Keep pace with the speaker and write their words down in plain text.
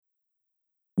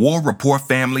War Report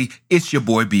family, it's your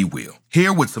boy B Will,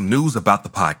 here with some news about the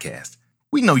podcast.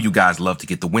 We know you guys love to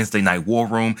get the Wednesday Night War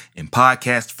Room in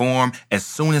podcast form as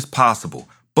soon as possible,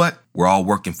 but we're all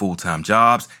working full-time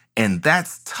jobs, and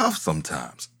that's tough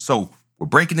sometimes. So we're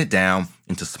breaking it down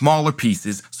into smaller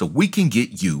pieces so we can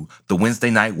get you the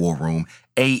Wednesday Night War Room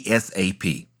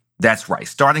ASAP. That's right,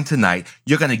 starting tonight,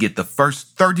 you're going to get the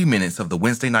first 30 minutes of the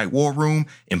Wednesday Night War Room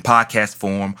in podcast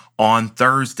form on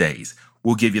Thursdays.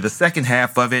 We'll give you the second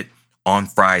half of it on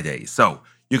Fridays. So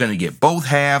you're going to get both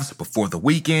halves before the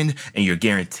weekend, and you're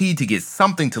guaranteed to get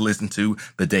something to listen to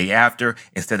the day after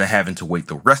instead of having to wait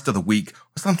the rest of the week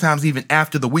or sometimes even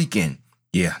after the weekend.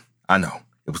 Yeah, I know.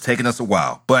 It was taking us a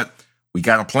while, but we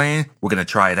got a plan. We're going to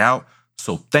try it out.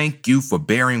 So thank you for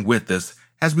bearing with us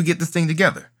as we get this thing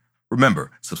together. Remember,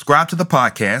 subscribe to the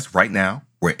podcast right now,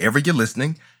 wherever you're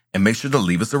listening, and make sure to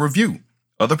leave us a review.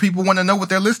 Other people want to know what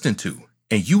they're listening to.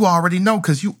 And you already know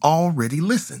because you already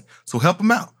listen. So help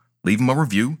them out. Leave them a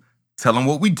review. Tell them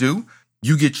what we do.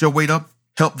 You get your weight up.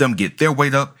 Help them get their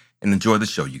weight up. And enjoy the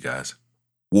show, you guys.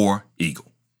 War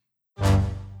Eagle.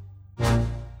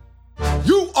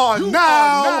 You are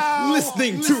now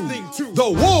listening to the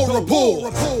War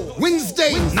Report.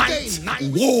 Wednesday night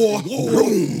War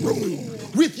Room.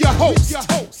 With your host,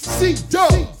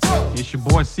 C-Dub. It's your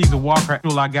boy Caesar Walker.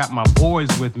 I got my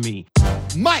boys with me.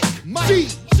 Mike G.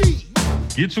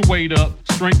 Get your weight up,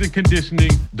 strength and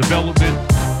conditioning,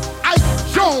 development. Ike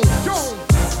Jones.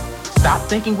 Stop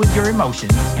thinking with your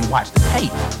emotions and watch the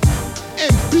tape.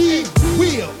 And Big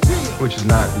Will. Which is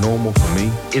not normal for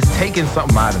me. It's taking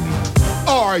something out of me.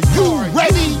 Are you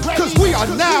ready? Because we are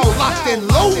now locked and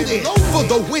loaded for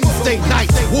the Wednesday night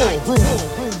War Room.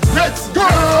 Let's go!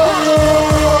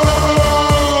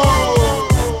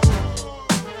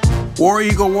 War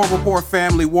Eagle, War Report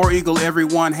family, War Eagle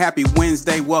everyone, happy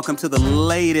Wednesday. Welcome to the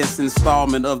latest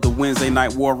installment of the Wednesday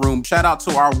Night War Room. Shout out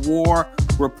to our War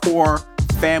Report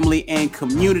family and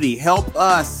community. Help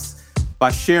us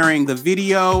by sharing the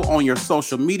video on your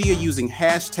social media using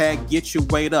hashtag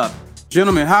 #GetYourWeightUp.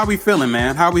 Gentlemen, how are we feeling,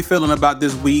 man? How are we feeling about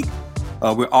this week?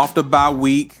 We're off the bye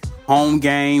week, home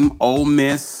game, Ole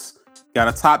Miss. Got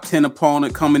a top 10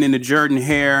 opponent coming into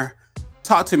Jordan-Hare.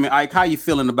 Talk to me, Ike. How you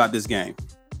feeling about this game?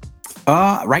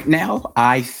 Right now,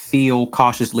 I feel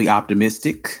cautiously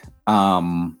optimistic.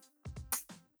 I'm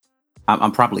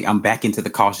back into the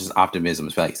cautious optimism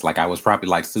space. Like I was probably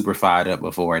like super fired up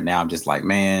before, and now I'm just like,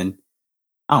 man,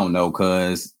 I don't know,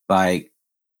 cause our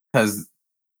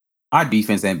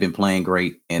defense ain't been playing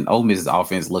great, and Ole Miss's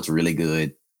offense looks really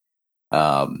good.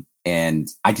 And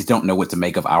I just don't know what to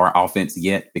make of our offense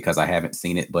yet because I haven't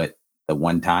seen it but the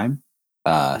one time.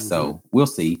 So we'll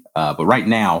see. But right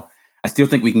now, I still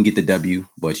think we can get the W,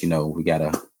 but we got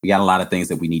a lot of things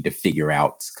that we need to figure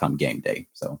out come game day.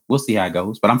 So we'll see how it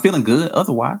goes. But I'm feeling good.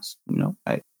 Otherwise,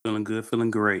 hey. Feeling good, feeling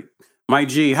great. Mike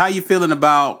G, how you feeling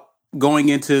about going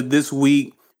into this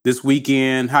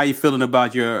weekend? How you feeling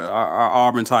about our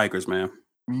Auburn Tigers, man?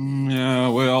 Yeah,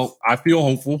 well, I feel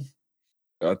hopeful.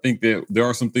 I think that there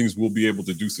are some things we'll be able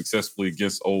to do successfully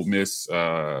against Ole Miss.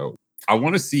 I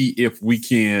want to see if we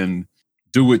can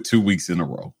do it 2 weeks in a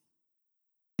row.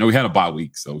 No, we had a bye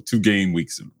week, so 2 game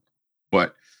weeks in a row.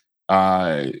 But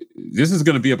this is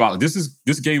going to be about this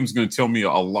game is going to tell me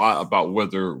a lot about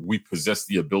whether we possess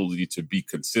the ability to be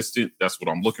consistent. That's what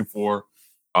I'm looking for.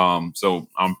 So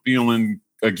I'm feeling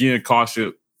again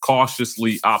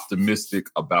cautiously optimistic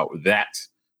about that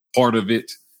part of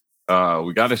it.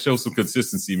 We got to show some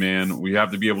consistency, man. We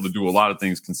have to be able to do a lot of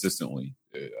things consistently.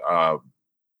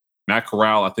 Matt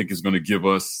Corral, I think, is going to give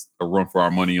us a run for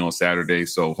our money on Saturday.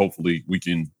 So hopefully we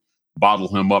can bottle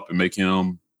him up and make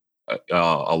him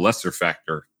a lesser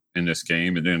factor in this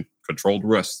game and then control the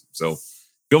rest. So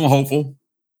feeling hopeful.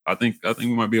 I think we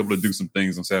might be able to do some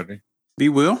things on Saturday. B.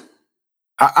 Will?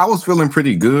 I was feeling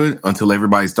pretty good until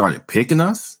everybody started picking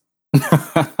us.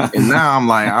 And now I'm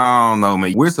like, I don't know,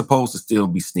 man. We're supposed to still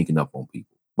be sneaking up on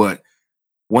people. But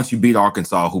once you beat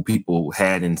Arkansas, who people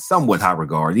had in somewhat high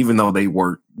regard, even though they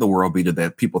weren't the world beater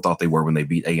that people thought they were when they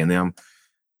beat A&M,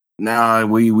 now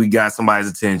we got somebody's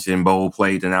attention. Bo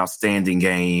played an outstanding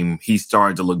game. He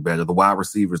started to look better. The wide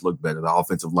receivers looked better. The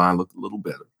offensive line looked a little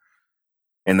better.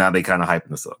 And now they kind of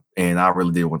hyping us up. And I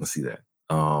really did want to see that.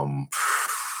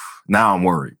 Now I'm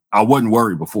worried. I wasn't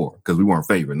worried before because we weren't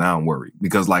favored. Now I'm worried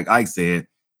because, like Ike said,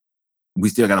 we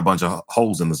still got a bunch of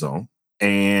holes in the zone.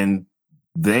 And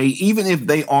they, even if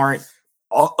they aren't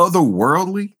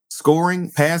otherworldly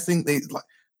scoring, passing, they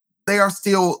are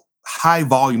still high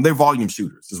volume. They're volume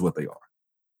shooters is what they are.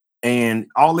 And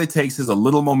all it takes is a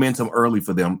little momentum early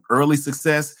for them, early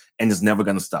success, and it's never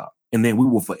going to stop. And then we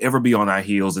will forever be on our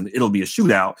heels and it'll be a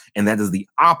shootout. And that is the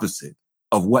opposite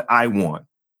of what I want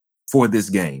for this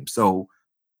game. So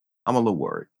I'm a little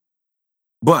worried.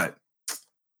 But,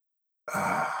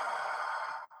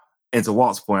 and to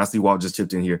Walt's point, I see Walt just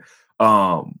chipped in here.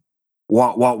 Walt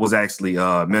was actually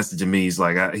messaging me. He's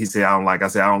like, he said, I don't like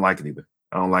it either.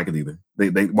 I don't like it either.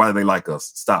 They why do they like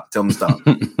us? Stop. Tell them to stop.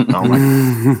 I don't like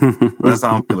it. That's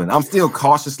how I'm feeling. I'm still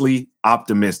cautiously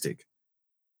optimistic,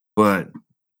 but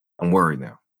I'm worried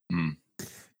now.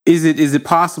 Is it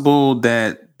possible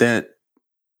that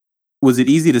was it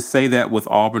easy to say that with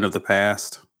Auburn of the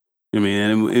past? I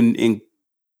mean, and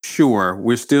sure,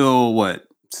 we're still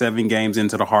 7 games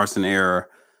into the Harsin era.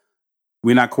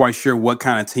 We're not quite sure what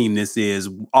kind of team this is.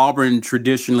 Auburn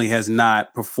traditionally has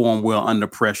not performed well under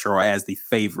pressure or as the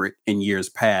favorite in years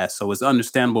past. So it's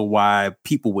understandable why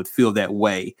people would feel that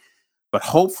way. But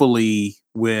hopefully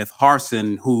with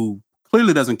Harsin, who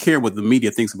clearly doesn't care what the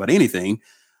media thinks about anything,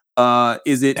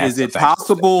 is it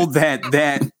possible that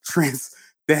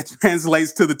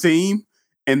translates to the team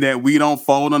and that we don't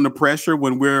fold under pressure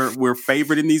when we're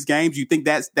favored in these games? You think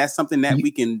that's something that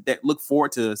we can look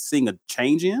forward to seeing a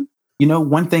change in? You know,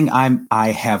 one thing I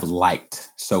have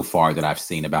liked so far that I've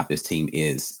seen about this team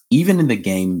is even in the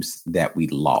games that we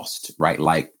lost, right?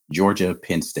 Like Georgia,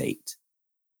 Penn State,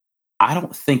 I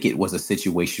don't think it was a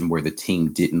situation where the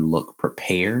team didn't look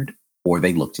prepared or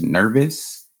they looked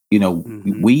nervous. You know,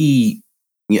 I'm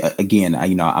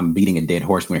beating a dead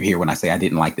horse when I say I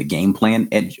didn't like the game plan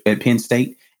at Penn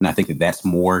State. And I think that's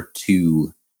more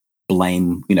to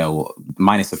blame,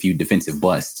 minus a few defensive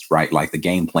busts, right? Like the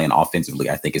game plan offensively,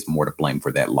 I think is more to blame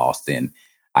for that loss than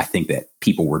I think that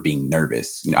people were being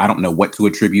nervous. I don't know what to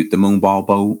attribute the Moonball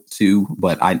Bowl to,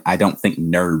 but I don't think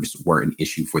nerves were an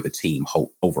issue for the team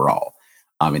overall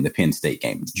in the Penn State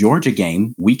game. Georgia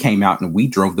game, we came out and we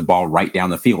drove the ball right down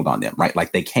the field on them, right?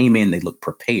 Like they came in, they looked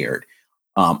prepared.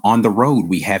 On the road,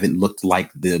 we haven't looked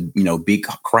like the, big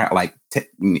crowd, like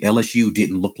LSU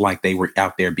didn't look like they were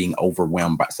out there being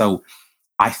overwhelmed by. So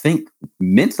I think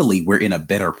mentally we're in a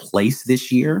better place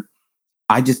this year.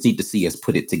 I just need to see us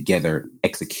put it together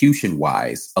execution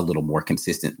wise a little more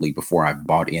consistently before I've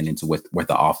bought into what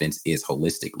the offense is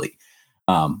holistically.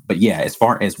 But yeah, as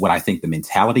far as what I think the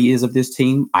mentality is of this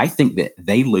team, I think that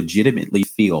they legitimately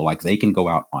feel like they can go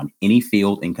out on any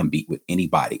field and compete with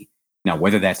anybody. Now,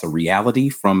 whether that's a reality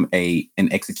from an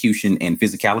execution and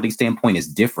physicality standpoint is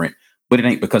different, but it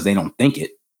ain't because they don't think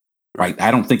it, right? I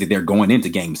don't think that they're going into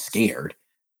games scared.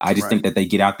 I just think that they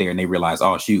get out there and they realize,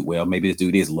 oh, shoot, well, maybe this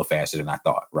dude is a little faster than I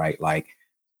thought, right? Like,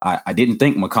 I didn't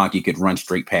think McConkey could run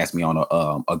straight past me on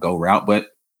a go route,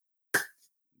 but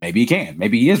maybe he can.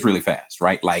 Maybe he is really fast,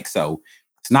 right? Like, so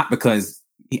it's not because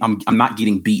I'm not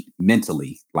getting beat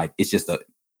mentally. Like, it's just a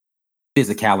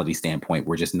physicality standpoint,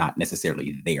 we're just not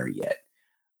necessarily there yet.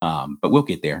 But we'll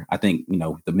get there. I think,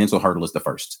 the mental hurdle is the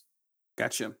first.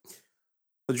 Gotcha.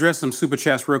 Address some super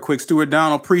chats real quick. Stuart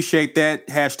Donald, appreciate that.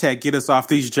 Hashtag get us off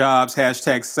these jobs.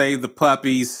 Hashtag save the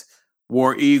puppies.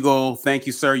 War Eagle, thank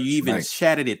you, sir. You even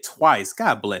chatted it twice.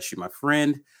 God bless you, my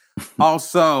friend.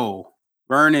 Also,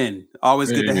 Vernon,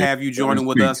 always good to have you joining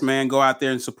with us, man. Go out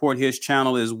there and support his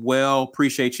channel as well.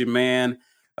 Appreciate you, man.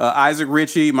 Isaac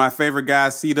Ritchie, my favorite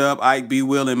guys, C-Dub, Ike, B.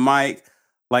 Will, and Mike.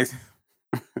 Like,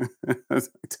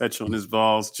 touch on his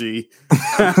balls, G. Put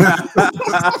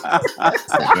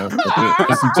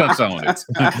some touch on it.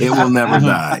 It will never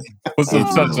die. Put some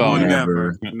touch on it.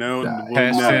 Never. No.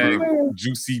 Hashtag Never.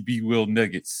 Juicy B. Will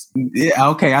Nuggets. Yeah,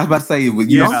 okay. I was about to say,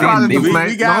 Don't try to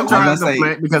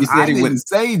deflect because I didn't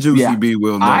say Juicy B.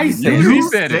 Will Nuggets. You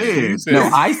said it. No,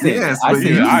 I said yes, it. but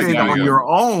you said on your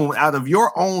own, out of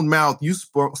your own mouth, you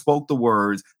spoke the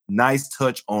words, nice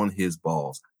touch on his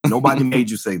balls. Nobody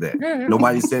made you say that.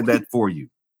 Nobody said that for you.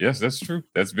 Yes, that's true.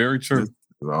 That's very true.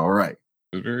 All right.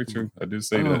 It's very true. I did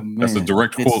say that. Man. That's a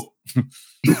direct quote.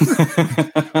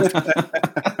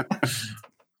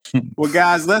 Well,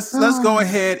 guys, let's go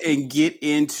ahead and get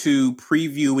into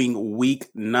previewing Week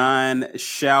 9,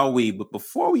 shall we? But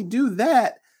before we do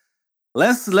that,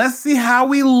 let's see how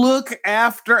we look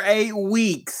after 8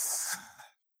 weeks.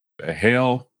 The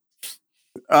hell?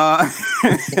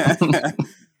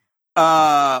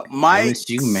 Mike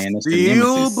LSU, man,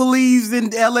 still believes in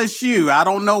LSU. I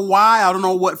don't know why. I don't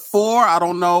know what for. I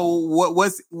don't know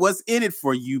what's in it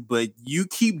for you, but you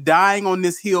keep dying on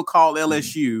this hill called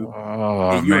LSU.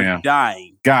 And you're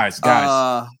dying. Guys.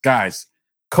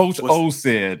 Coach O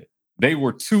said they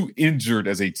were too injured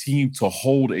as a team to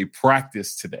hold a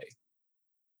practice today.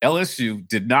 LSU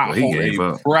did not hold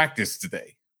a practice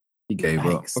today. He gave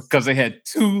up. because they had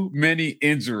too many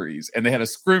injuries and they had a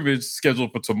scrimmage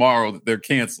scheduled for tomorrow that they're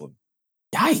canceling.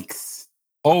 Yikes.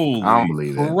 Holy I don't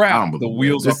believe that. I crap. don't The believe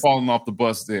wheels that. are falling off the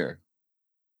bus there.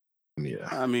 Yeah.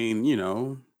 I mean, you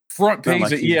know, Front Not page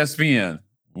like of you- ESPN.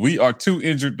 We are too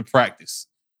injured to practice.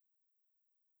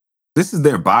 This is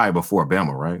their bye before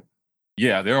Bama, right?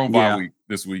 Yeah, they're on bye Yeah. week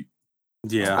this week.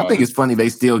 yeah. I think it's funny they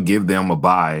still give them a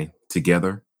bye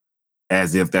together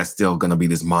as if that's still going to be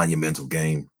this monumental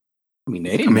game. I mean,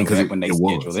 they didn't know 'cause that when they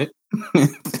scheduled it.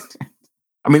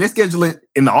 I mean, they schedule it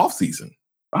in the offseason.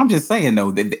 I'm just saying,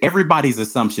 though, that everybody's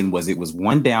assumption was it was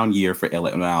one down year for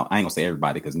LSU. Now, I ain't going to say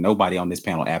everybody because nobody on this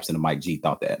panel, absent of Mike G,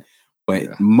 thought that. But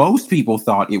Yeah. most people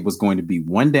thought it was going to be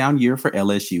one down year for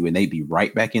LSU and they'd be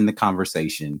right back in the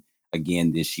conversation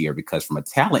again this year because from a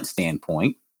talent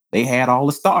standpoint, they had all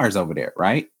the stars over there,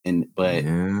 right? But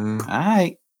Yeah. all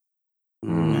right.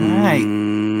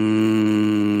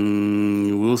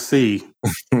 Mm, we'll see.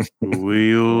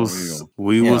 We will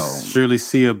Yo. surely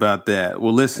see about that.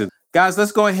 Well, listen, guys,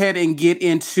 let's go ahead and get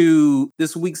into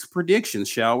this week's predictions,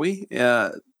 shall we?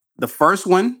 The first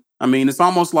one, I mean, it's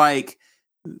almost like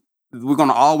we're going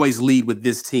to always lead with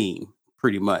this team,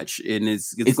 pretty much, and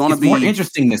it's going to be more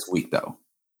interesting this week, though.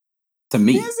 To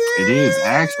me, It is.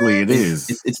 Actually, it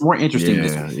is. It's more interesting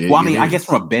this Yeah, week. Well, I it mean, I is. guess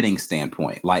from a betting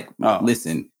standpoint, like, Oh.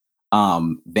 listen,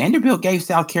 Vanderbilt gave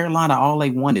South Carolina all they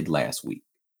wanted last week.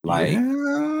 Like,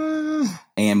 Yeah.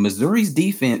 and Missouri's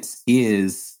defense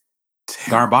is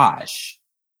garbage.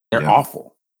 They're Yeah.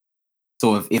 awful.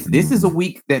 So if this is a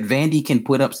week that Vandy can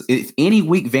put up, if any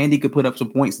week Vandy could put up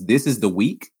some points, this is the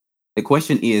week. The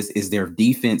question is their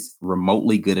defense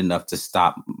remotely good enough to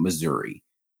stop Missouri?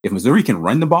 If Missouri can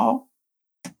run the ball,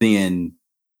 then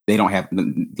they don't have,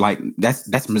 like,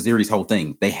 that's Missouri's whole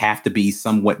thing. They have to be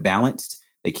somewhat balanced.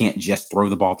 They can't just throw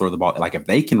the ball. Like, if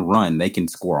they can run, they can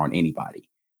score on anybody.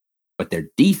 But their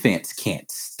defense can't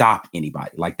stop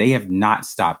anybody. Like, they have not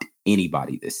stopped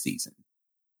anybody this season.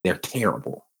 They're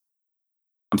terrible.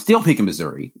 I'm still picking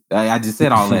Missouri. I just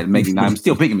said all that. I'm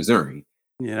still picking Missouri.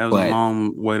 Yeah, that was But a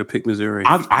long way to pick Missouri.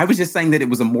 I was just saying that it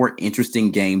was a more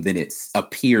interesting game than it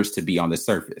appears to be on the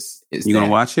surface. You gonna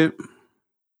watch it?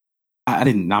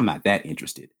 I'm not that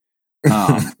interested.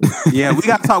 Yeah, we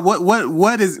got to talk.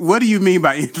 What do you mean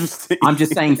by interesting? I'm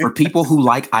just saying for people who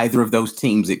like either of those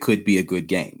teams, it could be a good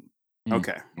game.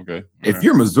 Okay. Okay. If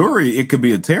you're Missouri, it could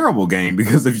be a terrible game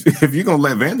because if you're gonna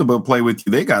let Vanderbilt play with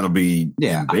you, they got to be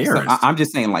embarrassed. So I'm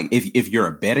just saying, like, if you're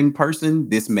a betting person,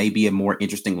 this may be a more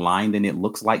interesting line than it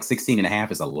looks like.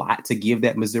 16.5 is a lot to give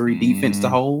that Missouri defense to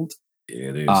hold. Yeah,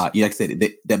 it is. Like I said,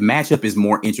 the matchup is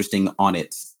more interesting on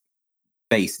its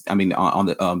face. I mean, on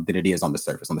the than it is on the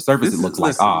surface. On the surface, This it looks is- like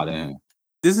listen, damn.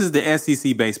 This is the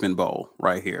SEC basement bowl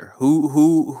right here.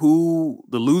 Who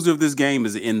the loser of this game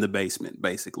is in the basement,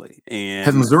 basically. And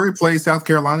Has Missouri played South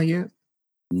Carolina yet?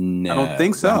 No, I don't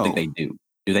think I don't so. think they do.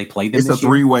 Do they play them? It's a this year?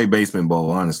 three-way basement bowl,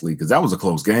 honestly, because that was a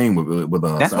close game with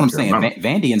That's South what I'm saying. Carolina.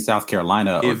 Vandy and South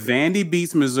Carolina. if Vandy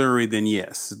beats Missouri, then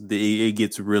yes, it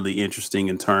gets really interesting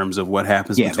in terms of what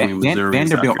happens between Missouri and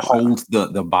South Vanderbilt Carolina. holds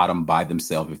the bottom by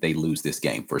themselves if they lose this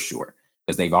game for sure.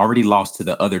 Because they've already lost to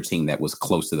the other team that was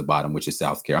close to the bottom, which is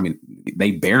South Carolina. I mean, they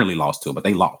barely lost to it, but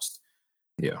they lost.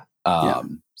 Yeah.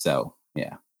 So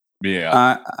yeah.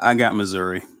 Yeah. I got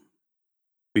Missouri.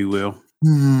 We will.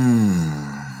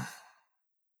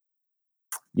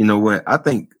 You know what? I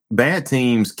think bad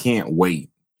teams can't wait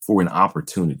for an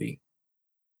opportunity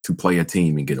to play a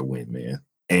team and get a win, man.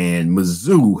 And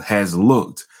Mizzou has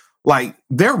looked like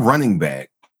their running back.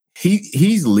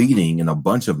 He's leading in a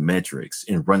bunch of metrics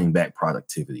in running back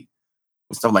productivity.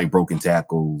 Stuff like broken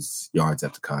tackles, yards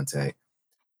after contact.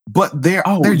 But their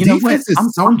you know what? defense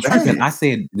is so I'm bad. tripping. I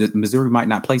said that Missouri might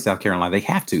not play South Carolina. They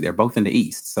have to. They're both in the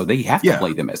East, so they have to Yeah.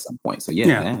 play them at some point. So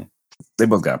Yeah. They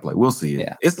both got to play. We'll see it.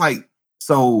 Yeah. It's like,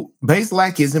 so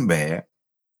Baselak isn't bad.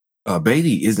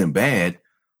 Beatty isn't bad.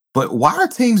 But why are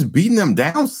teams beating them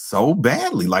down so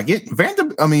badly? Like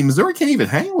Missouri can't even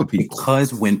hang with people.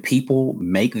 Because when people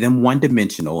make them one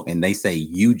dimensional and they say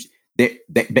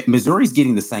Missouri's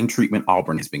getting the same treatment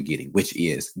Auburn has been getting, which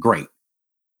is great.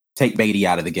 Take Beatty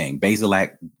out of the game.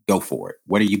 Bazelak, go for it.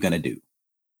 What are you going to do?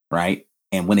 Right.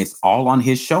 And when it's all on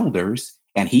his shoulders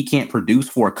and he can't produce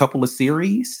for a couple of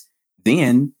series,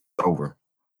 then Over.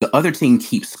 the other team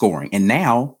keeps scoring. And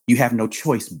now you have no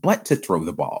choice but to throw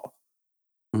the ball.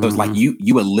 So it's like you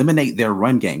eliminate their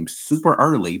run game super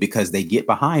early because they get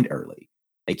behind early.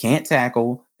 They can't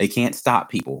tackle. They can't stop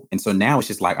people. And so now it's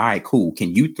just like, all right, cool.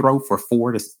 Can you throw for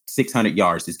 400 to 600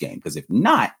 yards this game? Because if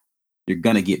not, you're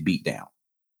going to get beat down.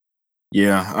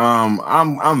 Yeah.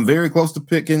 I'm very close to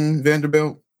picking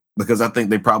Vanderbilt because I think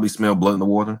they probably smell blood in the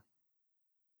water.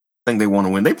 think they want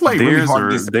to win. They play really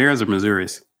hard. Theirs or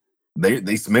Missouri's?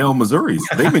 They smell Missouri's.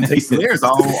 They've been tasting theirs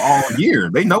all year.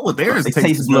 They know what theirs They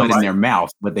taste blood in their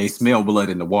mouth, but they smell blood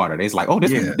in the water. They're like, oh,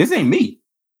 this ain't me.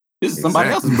 This is somebody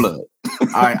else's blood. All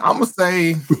right, I'm gonna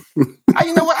say,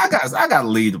 you know what? I got a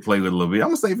lead to play with a little bit. I'm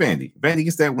gonna say Vandy. Vandy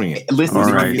gets that win. Listen,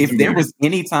 if there was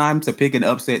any time to pick an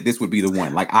upset, this would be the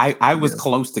one. Like I was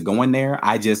close to going there.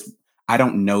 I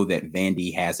don't know that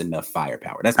Vandy has enough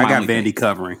firepower. That's my I got Vandy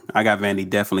covering. I got Vandy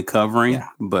definitely covering,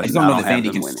 but I just don't know that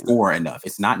Vandy can score enough.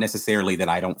 It's not necessarily that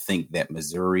I don't think that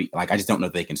Missouri, like I just don't know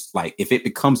if they can, like if it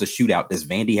becomes a shootout, does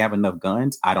Vandy have enough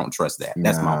guns? I don't trust that.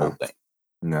 That's my whole thing.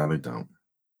 No, they don't.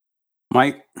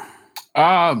 Mike?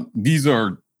 These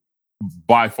are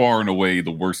by far and away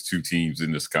the worst two teams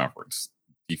in this conference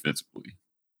defensively.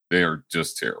 They are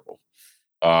just terrible.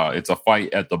 It's a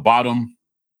fight at the bottom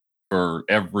for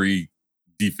every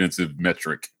defensive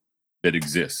metric that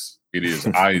exists. It is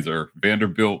either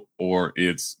Vanderbilt or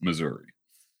it's Missouri.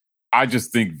 I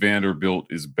just think Vanderbilt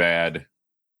is bad,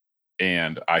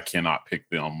 and I cannot pick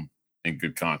them in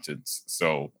good conscience.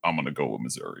 So I'm going to go with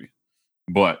Missouri.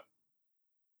 But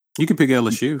you can pick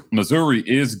LSU. Missouri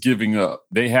is giving up.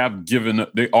 They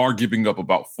are giving up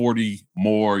about 40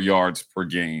 more yards per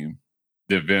game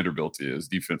than Vanderbilt is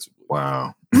defensively.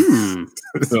 Wow.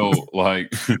 So,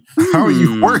 like, how are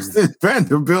you worse than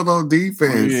Vanderbilt on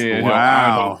defense? Yeah,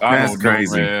 wow. That's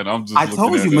crazy. Man. I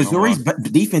told you Missouri's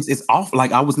defense is awful.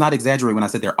 Like, I was not exaggerating when I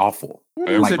said they're awful.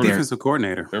 Like, defensive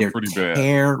coordinator. They're pretty bad.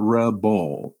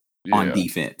 Terrible on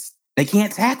defense. They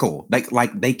can't tackle.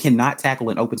 Like they cannot tackle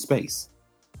in open space.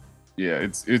 Yeah,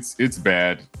 it's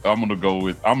bad. I'm gonna go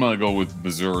with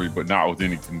Missouri, but not with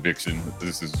any conviction.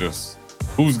 This is just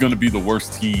who's gonna be the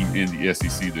worst team in the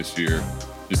SEC this year.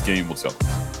 This game will tell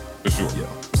us for sure.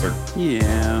 Yeah, sir.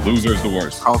 Yeah. Loser's the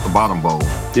worst. Out the bottom bowl.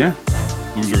 Yeah.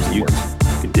 Loser's the worst.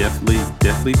 You can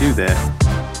definitely do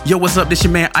that. Yo, what's up? This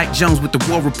your man Ike Jones with the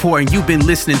War Report, and you've been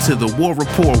listening to the War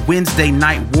Report Wednesday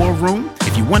Night War Room.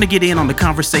 If you want to get in on the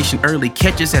conversation early,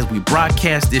 catch us as we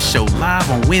broadcast this show live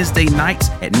on Wednesday nights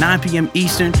at 9 p.m.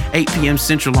 Eastern, 8 p.m.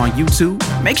 Central on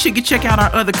YouTube. Make sure you check out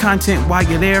our other content while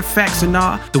you're there. Facts and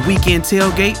all, the Weekend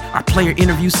Tailgate, our player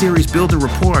interview series, Building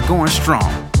Rapport are going strong.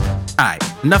 All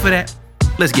right, enough of that.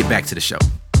 Let's get back to the show.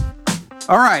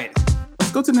 All right,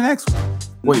 let's go to the next one.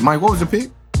 Wait, Mike, what was your pick?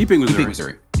 He picked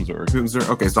Missouri. Missouri.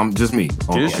 Okay, so I'm just me.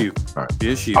 Just okay. you. All right.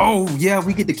 Just you. Oh, yeah,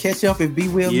 we get to catch up if B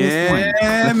Will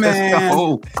yeah, missed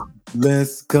one. Man.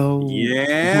 Let's go.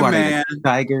 Yeah, who are man. They?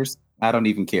 Tigers? I don't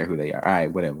even care who they are. All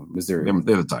right, whatever. Missouri.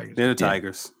 They're the Tigers. They're the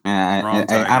Tigers.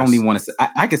 I don't even want to say.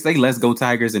 I could say let's go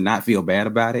Tigers and not feel bad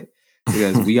about it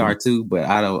because we are too, but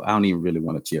I don't even really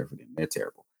want to cheer for them. They're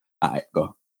terrible. All right,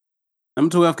 go.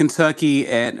 Number 12, Kentucky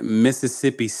at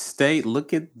Mississippi State.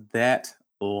 Look at that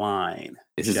line.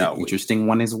 This is an interesting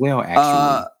one as well,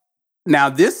 actually. Now,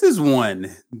 this is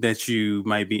one that you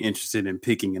might be interested in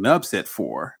picking an upset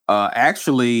for.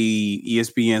 Actually,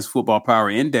 ESPN's Football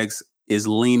Power Index is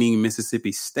leaning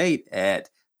Mississippi State at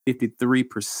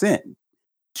 53%.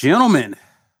 Gentlemen,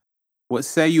 what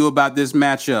say you about this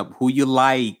matchup? Who you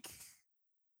like?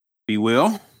 B.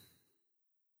 Will?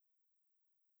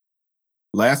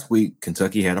 Last week,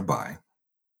 Kentucky had a bye,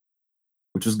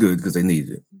 which was good because they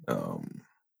needed it.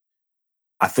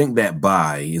 I think that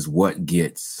bye is what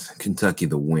gets Kentucky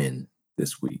the win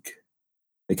this week.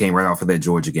 They came right off of that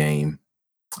Georgia game.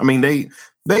 I mean, they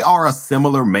are a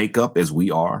similar makeup as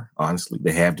we are, honestly.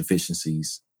 They have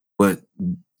deficiencies, but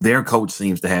their coach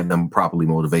seems to have them properly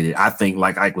motivated. I think,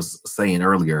 like Ike was saying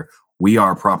earlier, we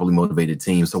are a properly motivated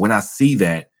team. So when I see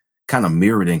that kind of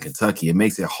mirrored in Kentucky, it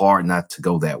makes it hard not to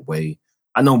go that way.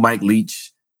 I know Mike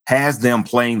Leach has them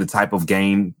playing the type of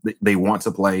game they want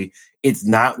to play. It's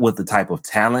not with the type of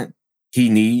talent he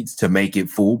needs to make it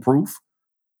foolproof,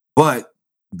 but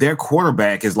their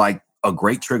quarterback is like a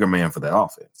great trigger man for that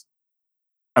offense.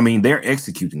 I mean, they're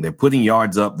executing. They're putting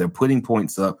yards up. They're putting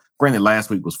points up. Granted, last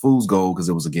week was fool's gold because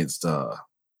it was against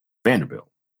Vanderbilt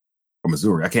or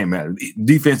Missouri. I can't matter.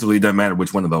 Defensively, it doesn't matter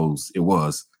which one of those it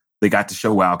was. They got to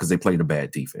show out because they played a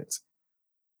bad defense.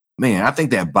 Man, I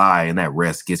think that bye and that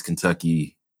rest gets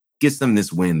them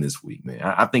this win this week, man.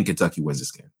 I think Kentucky wins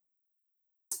this game.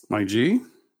 Mike G?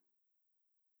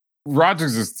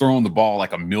 Rodgers is throwing the ball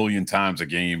like 1 million times a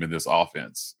game in this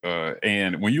offense.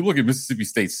 And when you look at Mississippi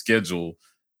State's schedule,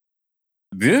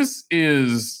 this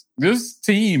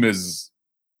team is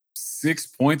 6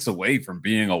 points away from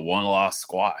being a one-loss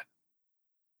squad.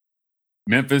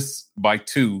 Memphis by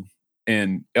 2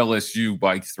 and LSU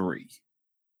by 3.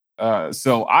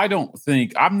 So I don't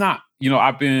think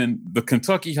I've been the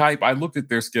Kentucky hype. I looked at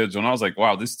their schedule and I was like,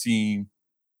 wow, this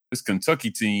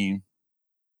Kentucky team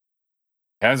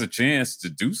has a chance to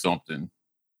do something,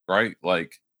 right?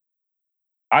 Like,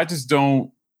 I just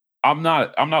don't. I'm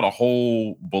not a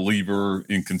whole believer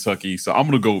in Kentucky, so I'm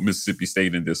going to go with Mississippi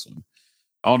State in this one.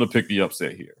 I want to pick the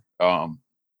upset here.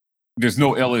 There's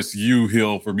no LSU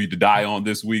hill for me to die on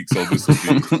this week, so this will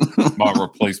be my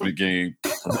replacement game.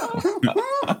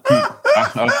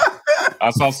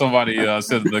 I saw somebody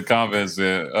said in the comments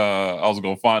that I was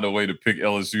going to find a way to pick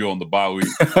LSU on the bye week.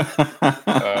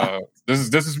 This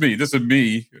is me. This is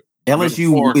me.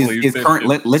 LSU is current.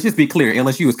 Let's just be clear.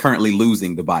 LSU is currently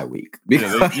losing the bye week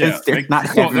because they're not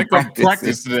having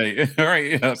practice today.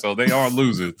 Right? Yeah, so they are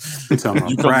losing. You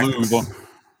can lose.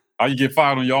 You get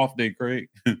fired on your off day, Craig.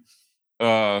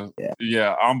 I'm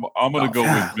gonna go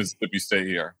with Mississippi State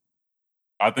here.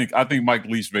 I think Mike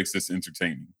Leach makes this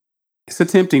entertaining. It's a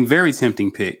very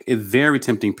tempting pick. A very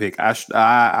tempting pick.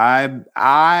 I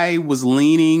was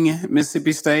leaning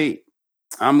Mississippi State.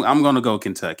 I'm gonna go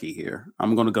Kentucky here.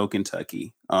 I'm gonna go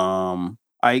Kentucky.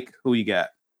 Ike, who you got?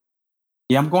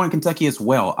 Yeah, I'm going Kentucky as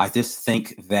well. I just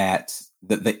think that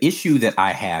the issue that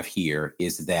I have here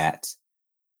is that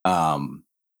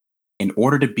in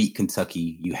order to beat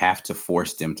Kentucky, you have to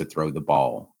force them to throw the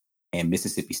ball. And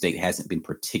Mississippi State hasn't been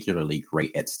particularly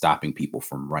great at stopping people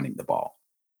from running the ball.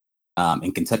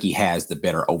 And Kentucky has the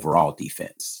better overall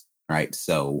defense, right?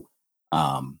 So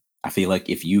I feel like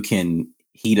if you can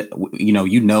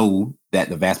you know that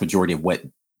the vast majority of what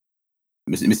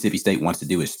Mississippi State wants to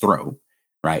do is throw,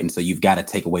 right? And so you've got to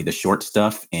take away the short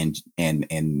stuff and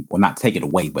well, not take it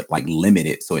away, but like limit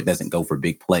it so it doesn't go for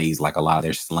big plays like a lot of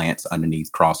their slants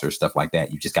underneath crossers, stuff like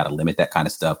that. You just got to limit that kind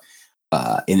of stuff.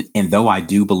 And though I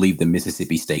do believe the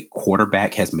Mississippi State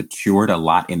quarterback has matured a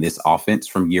lot in this offense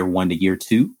from year 1 to year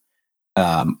 2,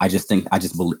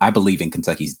 I believe in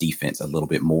Kentucky's defense a little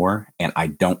bit more, and I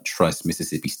don't trust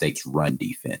Mississippi State's run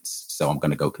defense. So I'm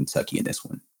going to go Kentucky in this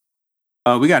one.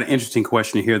 We got an interesting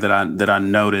question here that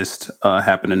I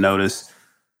happened to notice.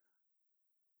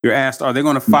 You're asked, are they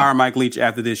going to fire Mike Leach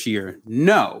after this year?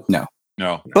 No.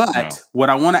 But what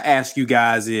I want to ask you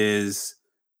guys is,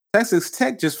 Texas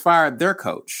Tech just fired their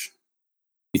coach.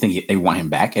 You think they want him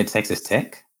back at Texas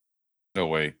Tech? No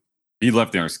way. He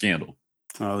left there in scandal.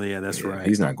 Oh yeah, that's right.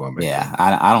 He's not going back. Yeah,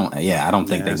 I don't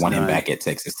think they want him back at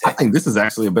Texas Tech. I think this is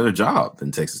actually a better job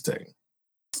than Texas Tech.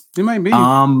 It might be.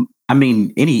 I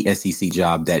mean, any SEC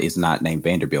job that is not named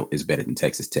Vanderbilt is better than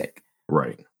Texas Tech,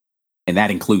 right? And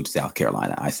that includes South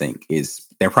Carolina. I think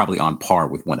they're probably on par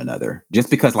with one another. Just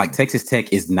because like Texas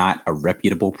Tech is not a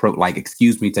reputable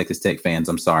excuse me, Texas Tech fans,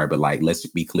 I'm sorry, but like let's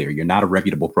be clear, you're not a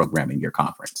reputable program in your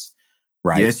conference,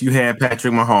 right? Yes, you had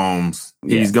Patrick Mahomes.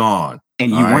 He's gone.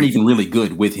 And you weren't even really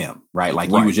good with him, right? Like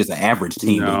you was just an average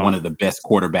team with one of the best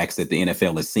quarterbacks that the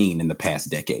NFL has seen in the past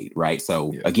decade, right?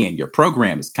 So again, your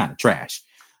program is kind of trash.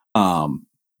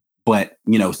 But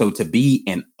so to be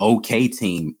an okay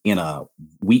team in a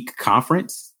weak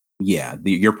conference,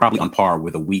 you're probably on par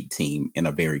with a weak team in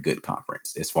a very good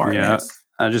conference as far as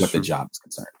what the job is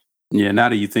concerned. Yeah, now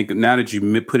that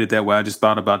you put it that way, I just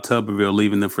thought about Tuberville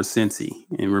leaving them for Cincy.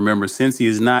 And remember, Cincy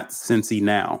is not Cincy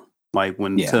now. Like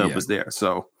when Tub was there.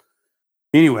 So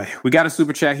anyway, we got a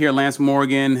super chat here. Lance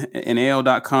Morgan and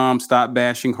AL.com. Stop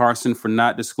bashing Harsin for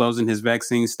not disclosing his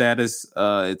vaccine status.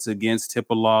 It's against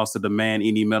HIPAA laws to demand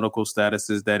any medical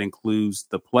statuses that includes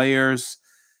the players.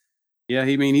 Yeah,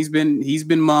 he's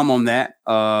been mum on that.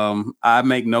 I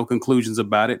make no conclusions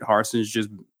about it. Harsin's just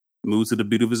moved to the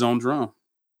beat of his own drum.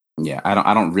 Yeah,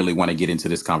 I don't really want to get into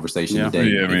this conversation today.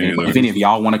 If any of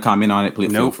y'all want to comment on it, please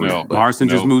feel free. Harsin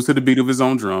just moves to the beat of his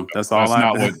own drum. That's all.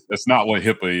 That's not what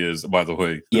HIPAA is, by the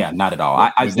way. Yeah, not at all.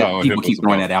 People keep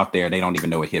throwing that out there. They don't even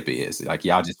know what HIPAA is. Like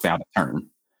y'all just found a term.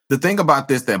 The thing about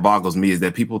this that boggles me is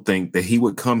that people think that he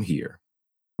would come here,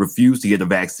 refuse to get a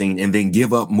vaccine, and then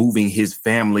give up moving his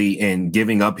family and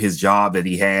giving up his job that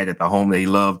he had at the home that he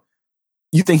loved.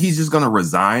 You think he's just going to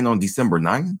resign on December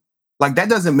 9th? Like, that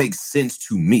doesn't make sense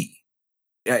to me.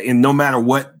 And no matter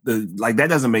what, that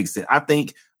doesn't make sense. I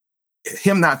think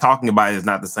him not talking about it is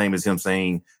not the same as him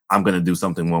saying, I'm going to do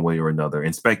something one way or another.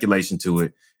 And speculation to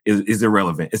it is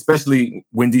irrelevant, especially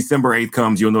when December 8th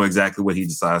comes, you'll know exactly what he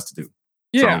decides to do.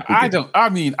 Yeah,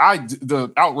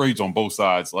 the outrage on both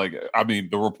sides. Like, I mean,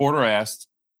 the reporter asked,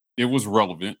 it was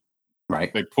relevant.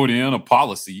 Right. They put in a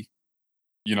policy,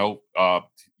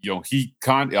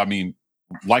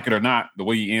 like it or not, the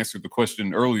way he answered the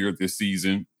question earlier this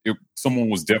season, someone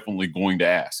was definitely going to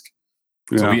ask.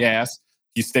 Yeah. So he asked,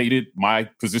 he stated, my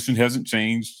position hasn't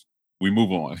changed. We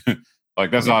move on. Like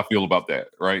that's how I feel about that,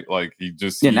 right? Like he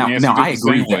just Now I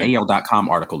agree. The way. AL.com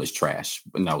article is trash.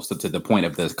 No, so to the point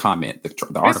of the comment, the It's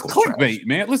article is clickbait, trash.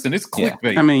 man. Listen, it's Yeah.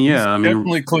 clickbait. I mean, It's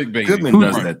definitely clickbait. Goodman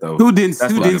does that though. Who didn't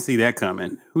That's why- see that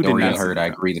coming? Who did Dorian not see Hurd, that I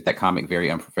coming? agree that comic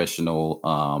very unprofessional.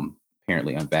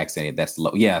 Apparently unvaccinated. That's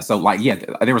low. Yeah. So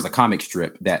there was a comic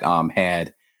strip that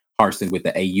had Harson with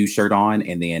the AU shirt on,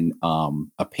 and then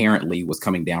apparently was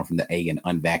coming down from the A and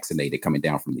unvaccinated coming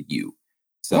down from the U.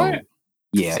 So What?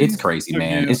 yeah, it's crazy,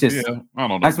 man. Yeah, it's just I don't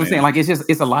know. that's what I'm saying. Like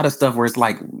it's a lot of stuff where it's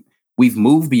like we've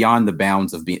moved beyond the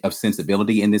bounds of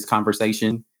sensibility in this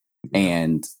conversation,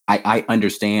 and I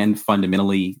understand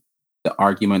fundamentally the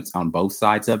arguments on both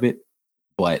sides of it,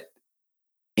 but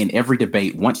in every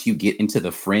debate, once you get into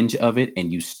the fringe of it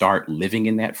and you start living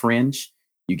in that fringe,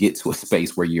 you get to a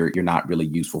space where you're not really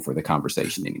useful for the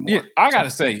conversation anymore. Yeah, I gotta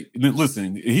say,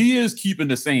 listen, he is keeping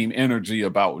the same energy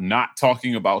about not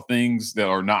talking about things that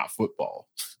are not football.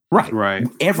 Right.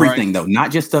 Everything though,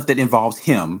 not just stuff that involves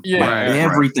him. Yeah, like,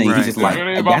 everything. He's just like, If it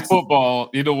ain't about that's football,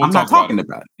 we'll I'm not talk talking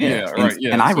about it. Yeah, right.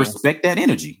 Yeah, and I so- respect that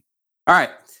energy. All right.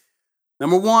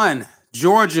 Number 1,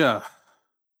 Georgia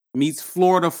meets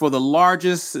Florida for the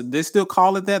largest, they still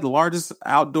call it that, the largest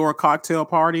outdoor cocktail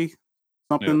party.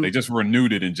 Yeah, Something. they just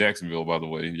renewed it in Jacksonville, by the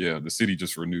way. Yeah, the city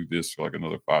just renewed this for like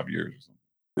another 5 years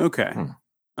or something. Okay.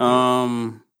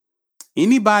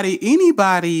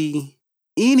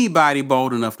 Anybody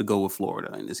bold enough to go with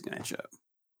Florida in this matchup?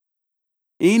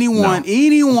 Anyone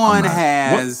I'm not.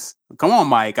 has. Come on,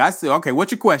 Mike. I said, okay,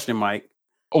 what's your question, Mike?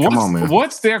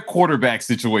 What's their quarterback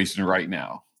situation right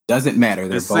now? Doesn't matter.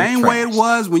 They're The both same way it trash.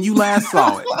 was when you last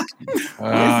saw it.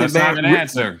 It's not an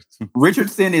answer.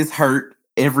 Richardson is hurt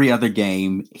every other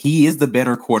game. He is the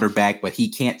better quarterback, but he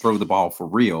can't throw the ball for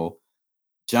real.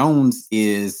 Jones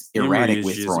is erratic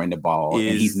with throwing the ball,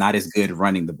 and he's not as good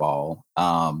running the ball.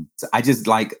 So I just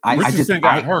like Richardson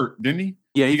got hurt, didn't he?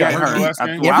 Yeah, he got hurt. last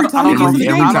game? I don't know if he he's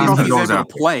goes able out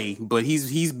to play, but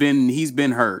he's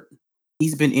been hurt.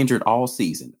 He's been injured all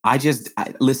season.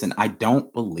 Listen, I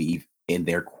don't believe in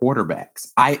their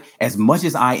quarterbacks. As much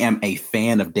as I am a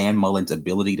fan of Dan Mullen's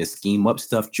ability to scheme up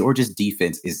stuff, Georgia's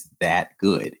defense is that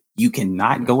good. You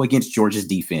cannot go against Georgia's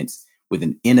defense with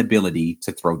an inability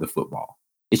to throw the football.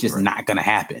 It's just not going to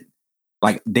happen.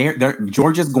 Like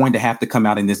Georgia's going to have to come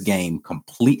out in this game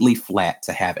completely flat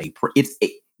to have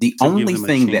the only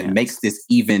thing that makes this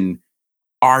even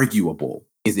arguable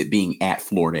is it being at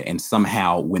Florida, and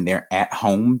somehow when they're at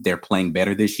home, they're playing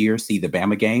better this year. See the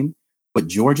Bama game. But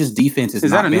Georgia's defense is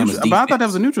not Bama's defense. But I thought that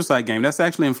was a neutral site game. That's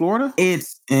actually in Florida?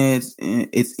 It's in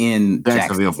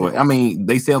Jacksonville. Florida. I mean,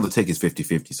 they sell the tickets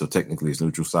 50-50, so technically it's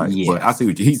neutral site. Yeah. But I see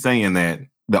what he's saying, that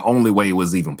the only way it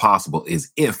was even possible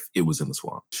is if it was in the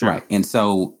Swamp. Sure. Right. And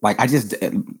so like I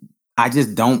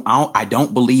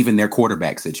don't believe in their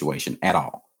quarterback situation at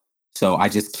all. So I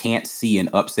just can't see an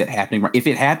upset happening. If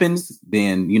it happens,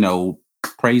 then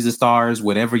praise the stars,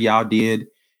 whatever y'all did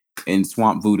in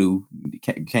Swamp Voodoo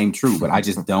came true, but I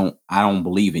don't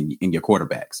believe in your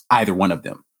quarterbacks, either one of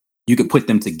them. You could put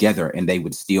them together and they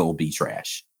would still be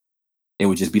trash. It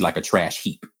would just be like a trash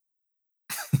heap.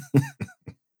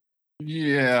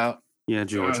 Yeah,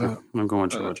 Georgia. I'm going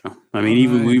Georgia. I mean,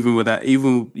 even with that,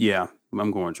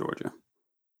 I'm going Georgia.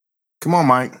 Come on,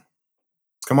 Mike.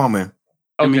 Come on, man.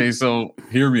 Okay, so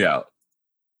hear me out.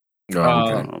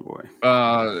 Oh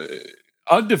boy.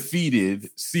 Undefeated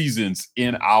seasons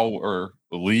in our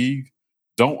league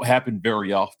don't happen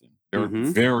very often. They're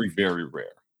very, very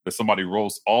rare that somebody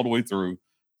rolls all the way through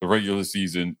the regular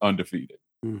season undefeated.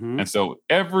 And so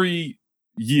every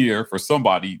year for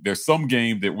somebody, there's some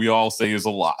game that we all say is a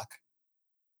lock.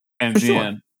 And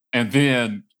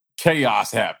then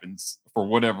chaos happens for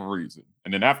whatever reason.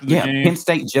 And then after the game, Penn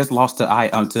State just lost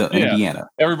to Indiana.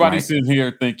 Everybody's sitting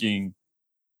here thinking,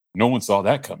 no one saw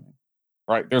that coming.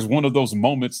 Right? There's one of those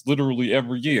moments literally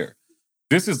every year.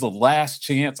 This is the last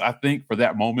chance, I think, for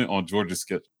that moment on Georgia's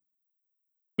schedule.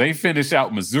 They finish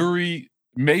out Missouri,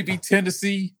 maybe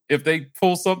Tennessee, if they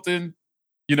pull something,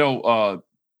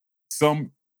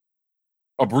 some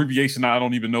abbreviation. I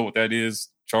don't even know what that is.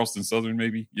 Charleston Southern,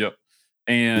 maybe. Yep.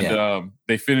 And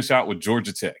they finish out with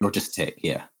Georgia Tech. Georgia Tech,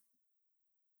 yeah.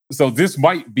 So this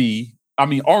might be,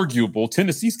 arguable.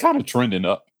 Tennessee's kind of trending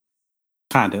up.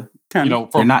 Kind of.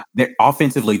 They're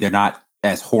offensively, they're not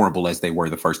as horrible as they were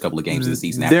the first couple of games of the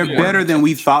season. They're better than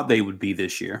we thought they would be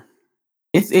this year.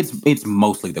 It's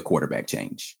mostly the quarterback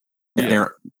change. Yeah.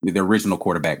 The original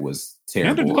quarterback was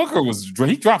terrible. Andrew Hooker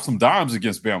he dropped some dimes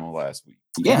against Bama last week.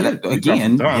 Yeah,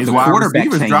 his wide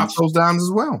receivers dropped those dimes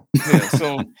as well. Yeah,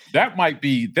 so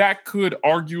that could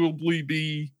arguably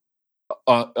be,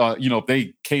 if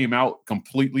they came out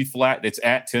completely flat. It's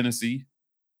at Tennessee.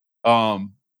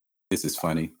 This is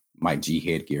funny. Mike G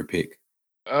headgear pick.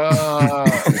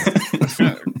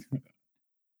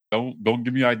 Don't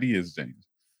give me ideas, James.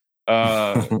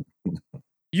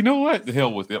 You know what? The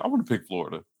hell with it. I want to pick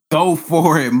Florida. Go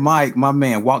for it, Mike. My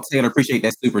man. Walt Taylor, appreciate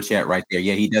that super chat right there.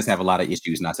 Yeah, he does have a lot of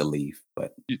issues not to leave,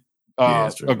 but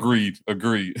agreed. Right.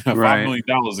 $5 million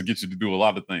will get you to do a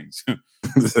lot of things.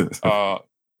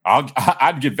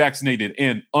 I'd get vaccinated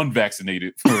and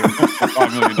unvaccinated for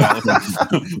 $5 million.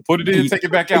 Put it in, take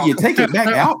it back out. You take it back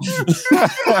out.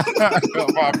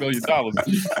 $5 million.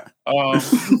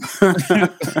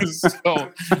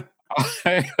 So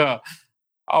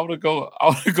I want to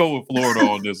go with Florida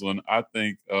on this one. I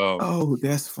think. Oh,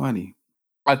 that's funny.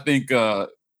 I think. I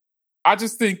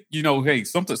just think, hey,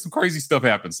 some crazy stuff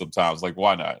happens sometimes. Like,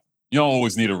 why not? You don't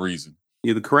always need a reason.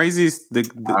 Yeah, the craziest.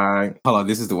 Hold on,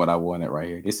 this is the one I wanted right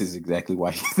here. This is exactly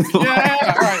why.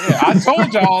 I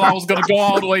told y'all I was going to go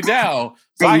all the way down.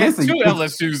 So I had 2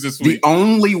 LSUs this week. The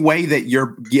only way that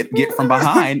you're get from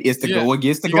behind is to go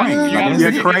against the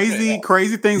grain.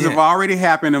 Crazy things have already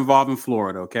happened involving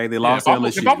Florida. Okay, they lost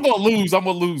LSU. If I'm going to lose, I'm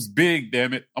going to lose big.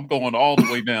 Damn it, I'm going all the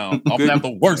way down. I'm going to have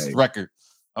the worst record.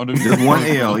 Just one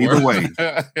L either way.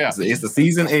 It's the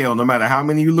season L, no matter how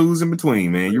many you lose in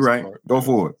between, man. You're right. Go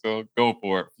for it. So go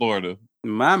for it. Florida.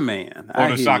 My man.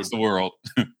 Florida shocks the world.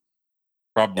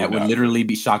 Probably that would literally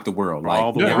be shock the world.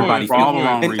 Like everybody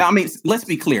feels. I mean, let's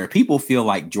be clear. People feel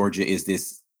like Georgia is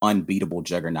this unbeatable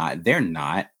juggernaut. They're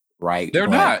not, right? They're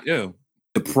not, yeah.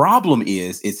 The problem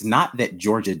is, it's not that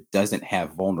Georgia doesn't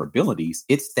have vulnerabilities.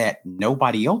 It's that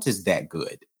nobody else is that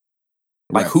good.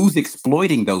 Like, who's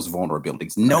exploiting those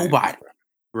vulnerabilities? Nobody.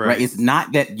 Right. It's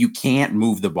not that you can't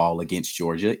move the ball against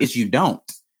Georgia. It's you don't.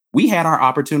 We had our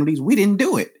opportunities. We didn't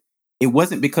do it. It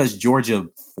wasn't because Georgia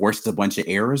forced a bunch of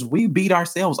errors. We beat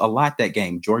ourselves a lot that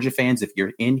game. Georgia fans, if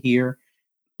you're in here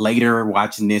later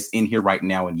watching this in here right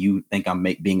now and you think I'm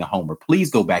being a homer,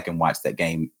 please go back and watch that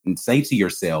game and say to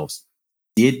yourselves,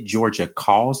 did Georgia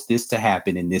cause this to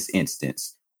happen in this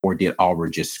instance, or did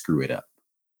Auburn just screw it up?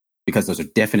 Because those are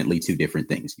definitely 2 different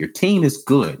things. Your team is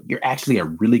good. You're actually a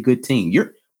really good team.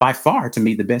 You're by far, to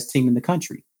me, the best team in the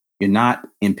country. You're not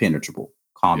impenetrable.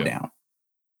 Calm down.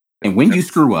 And when you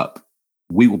screw up,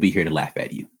 we will be here to laugh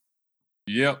at you.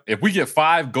 Yep. If we get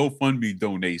 5 GoFundMe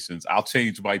donations, I'll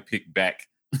change my pick back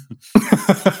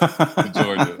to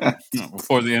Georgia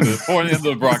before the end of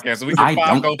the broadcast. So we get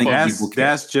 5 GoFundMe.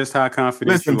 That's just how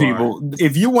confident you are. Listen, people,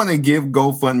 if you want to give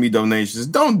GoFundMe donations,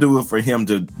 don't do it for him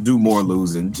to do more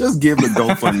losing. Just give the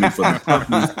GoFundMe for the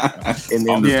puppies and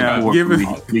then the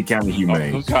support be kind of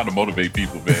humane. Those trying to motivate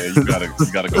people, man. You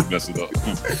gotta go mess it up.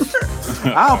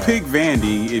 I'll pick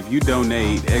Vandy if you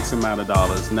donate X amount of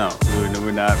dollars. No,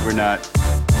 we're not.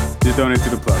 Just donate to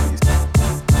the puppies.